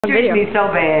Treated me so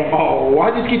bad. Oh, I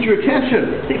just get your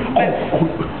attention.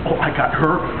 I got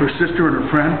her sister, and her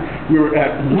friend. We were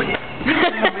at. What?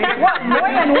 More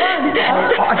than one?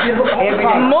 I get her all the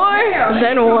time. More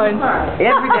than one.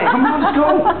 Every day. Come on, let's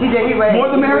go. He said he ready.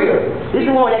 More the merrier. This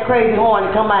is one that crazy horn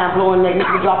that come by and blowing neck.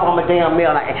 He drop on my damn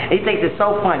mail. Like, he thinks it's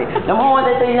so funny. Them horns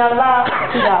that say you're not allowed,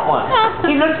 he got one.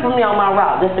 He looks for me on my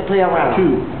route just to play around.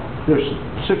 2. There's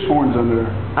 6 horns under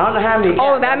there. I don't know how many.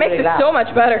 Oh, that makes it so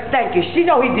much better. Thank you. She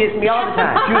know he dissed me all the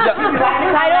time.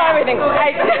 I know everything. Yeah,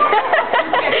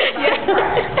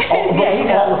 he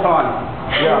does. All the time.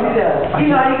 Yeah, he does. You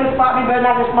know, he can spot me better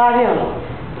than I can spot him.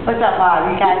 What's up, Bob?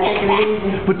 You guys taking it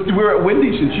easy? But we were at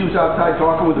Wendy's, and she was outside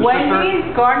talking with her sister.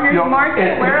 Wendy's, Gardner's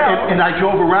Market, where else? And I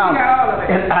drove around,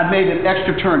 and I made an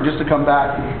extra turn just to come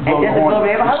back, blow the horn.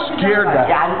 Scared that.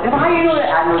 How you know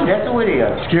that? I know that's who it is.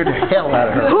 Scared the hell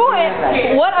out of her. Who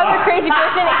is? What other crazy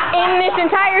person in this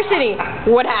entire city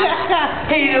would have?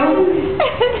 He do.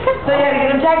 So you had to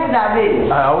get them taxes out, didn't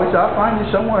you? I'll find you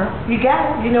somewhere. You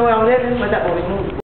got it. You know where I'm living. What's up, boys?